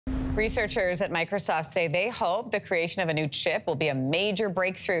Researchers at Microsoft say they hope the creation of a new chip will be a major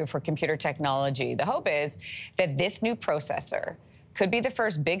breakthrough for computer technology. The hope is that this new processor could be the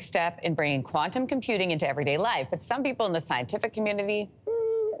first big step in bringing quantum computing into everyday life. But some people in the scientific community,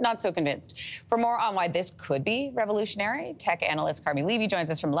 not so convinced. For more on why this could be revolutionary, tech analyst Carmi Levy joins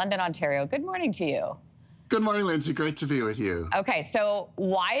us from London, Ontario. Good morning to you. Good morning, Lindsay. Great to be with you. Okay, so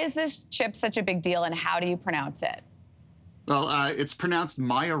why is this chip such a big deal and how do you pronounce it? Well, it's pronounced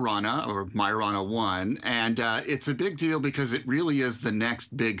Majorana or Majorana 1, and it's a big deal because it really is the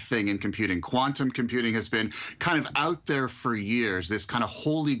next big thing in computing. Quantum computing has been kind of out there for years, this kind of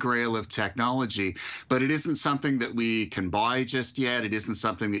holy grail of technology, but it isn't something that we can buy just yet. It isn't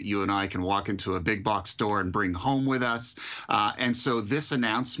something that you and I can walk into a big box store and bring home with us. And so this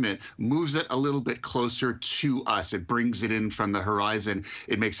announcement moves it a little bit closer to us. It brings it in from the horizon.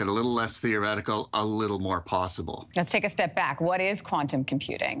 It makes it a little less theoretical, a little more possible. Let's take a step back. What is quantum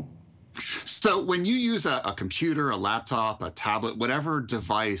computing? So when you use a computer, a laptop, a tablet, whatever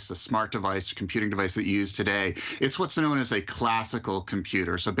device, a smart device, a computing device that you use today, it's what's known as a classical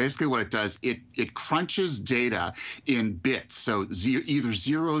computer. So basically what it does, it crunches data in bits, so either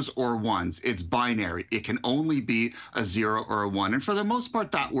zeros or ones. It's binary. It can only be a 0 or a 1. And for the most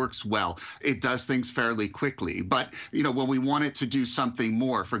part, that works well. It does things fairly quickly. But when we want it to do something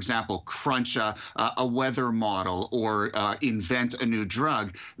more, for example, crunch a weather model or invent a new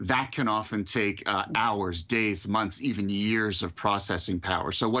drug, that can often take hours, days, months, even years of processing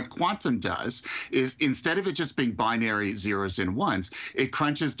power. So what quantum does is, instead of it just being binary zeros and ones, it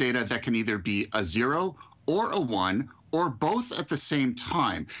crunches data that can either be a 0 or a 1 or both at the same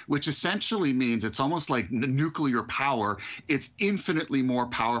time, which essentially means it's almost like nuclear power. It's infinitely more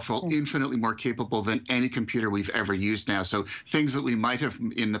powerful, infinitely more capable than any computer we've ever used now. So things that we might have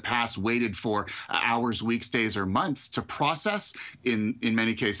in the past waited for hours, weeks, days, or months to process, in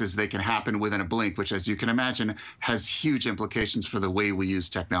many cases, they can happen within a blink, which, as you can imagine, has huge implications for the way we use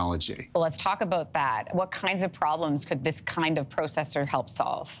technology. Well, let's talk about that. What kinds of problems could this kind of processor help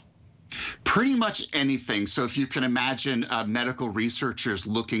solve? Pretty much anything. So if you can imagine medical researchers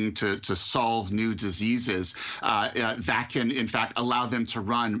looking to solve new diseases, that can, in fact, allow them to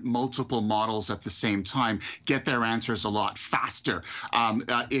run multiple models at the same time, get their answers a lot faster.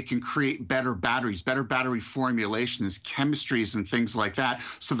 It can create better batteries, better battery formulations, chemistries, and things like that,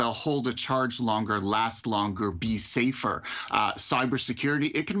 so they'll hold a charge longer, last longer, be safer.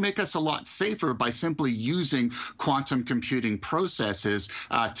 Cybersecurity, it can make us a lot safer by simply using quantum computing processes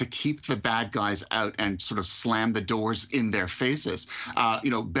to keep the bad guys out and sort of slam the doors in their faces.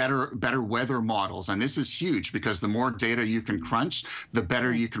 Better weather models, and this is huge because the more data you can crunch, the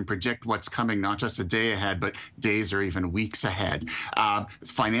better you can predict what's coming, not just a day ahead, but days or even weeks ahead.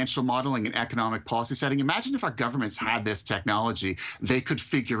 Financial modeling and economic policy setting. Imagine if our governments had this technology, they could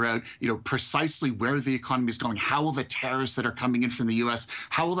figure out, precisely where the economy is going. How will the tariffs that are coming in from the U.S.,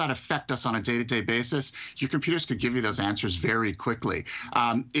 how will that affect us on a day-to-day basis? Your computers could give you those answers very quickly.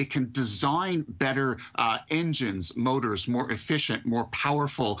 It can design better engines, motors, more efficient, more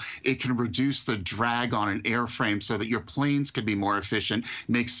powerful. It can reduce the drag on an airframe so that your planes can be more efficient,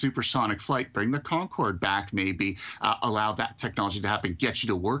 make supersonic flight, bring the Concorde back maybe, allow that technology to happen, get you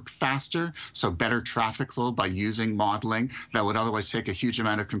to work faster, so better traffic flow by using modeling that would otherwise take a huge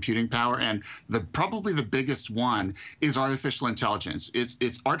amount of computing power. And probably the biggest one is artificial intelligence.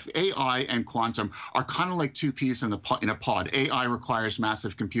 AI and quantum are kind of like two peas in a pod. AI requires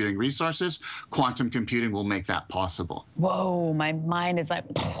massive computing resources. Quantum computing will make that possible. Whoa, my mind is like,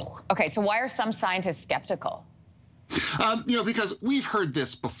 okay, so why are some scientists skeptical? Because we've heard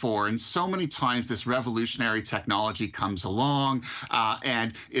this before, and so many times this revolutionary technology comes along,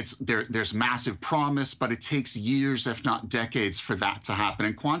 and there's massive promise, but it takes years, if not decades, for that to happen.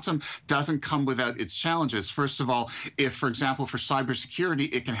 And quantum doesn't come without its challenges. First of all, if, for example, for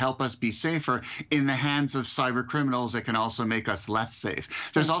cybersecurity, it can help us be safer, in the hands of cyber criminals, it can also make us less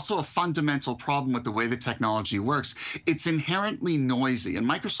safe. There's also a fundamental problem with the way the technology works. It's inherently noisy, and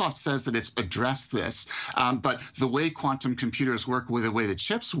Microsoft says that it's addressed this, but the way quantum computers work, with the way the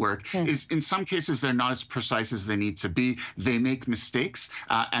chips work, is in some cases they're not as precise as they need to be. They make mistakes,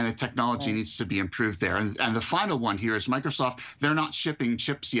 and the technology needs to be improved there. And the final one here is Microsoft, they're not shipping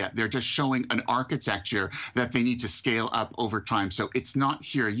chips yet. They're just showing an architecture that they need to scale up over time. So it's not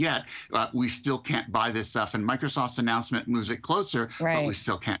here yet. We still can't buy this stuff, and Microsoft's announcement moves it closer, but we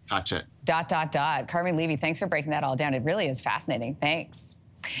still can't touch it. ... Carmi Levy, thanks for breaking that all down. It really is fascinating. Thanks.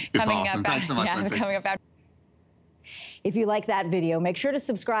 It's awesome. Thanks so much, Lindsay. Coming up after. If you like that video, make sure to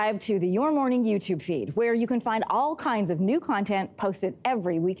subscribe to the Your Morning YouTube feed, where you can find all kinds of new content posted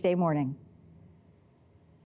every weekday morning.